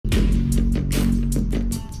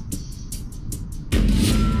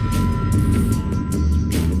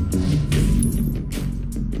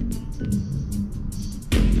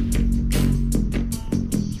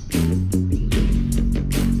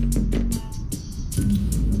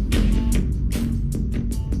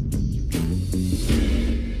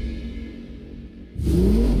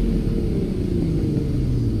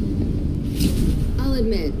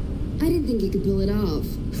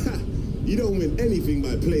anything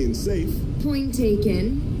by playing safe. Point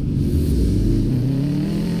taken.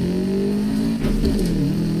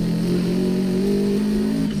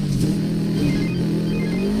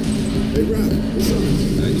 Hey, Ralph, what's up?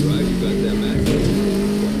 Nice ride you got there, Mac.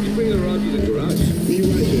 You bring her around to the garage? Be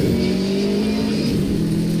right there.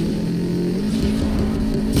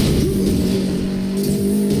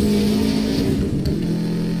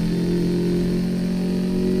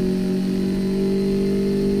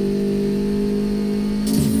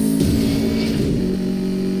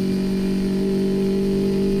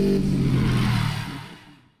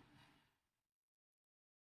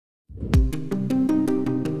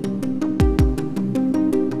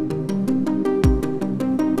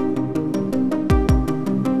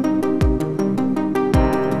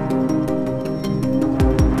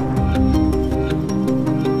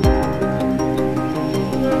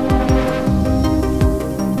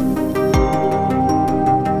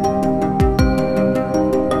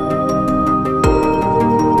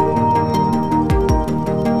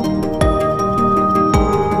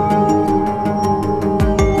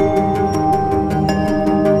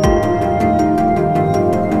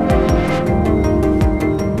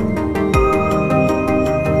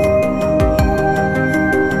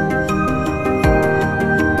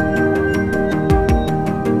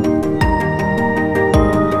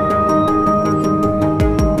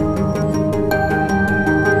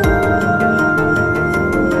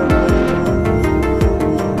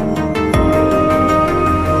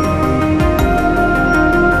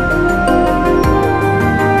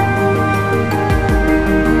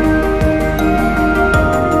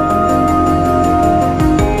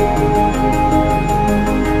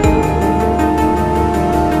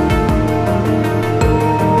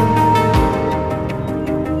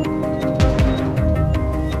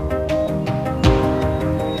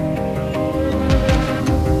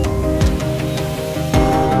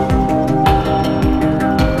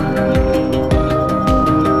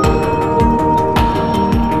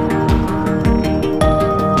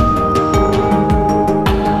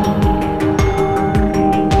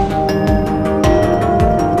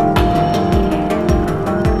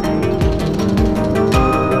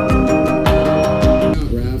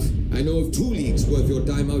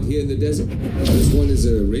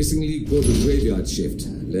 Shift,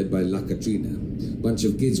 led by La Katrina. Bunch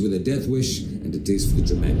of kids with a death wish and a taste for the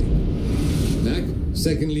dramatic. Mac,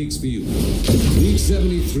 second league's for you. League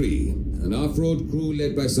 73, an off-road crew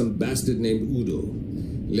led by some bastard named Udo.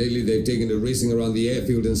 Lately they've taken to racing around the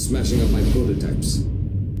airfield and smashing up my prototypes.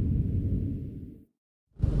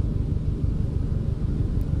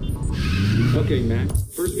 Okay, Mac.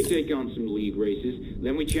 First we take on some league races,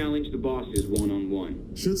 then we challenge the bosses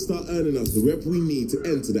one-on-one. Should start earning us the rep we need to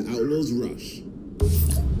enter the Outlaws Rush.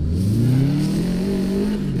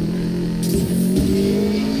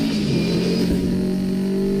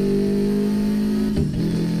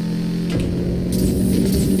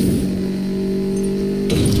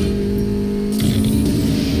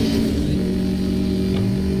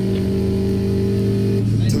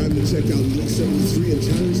 Time to check out League 73 and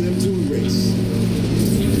challenge them to a race.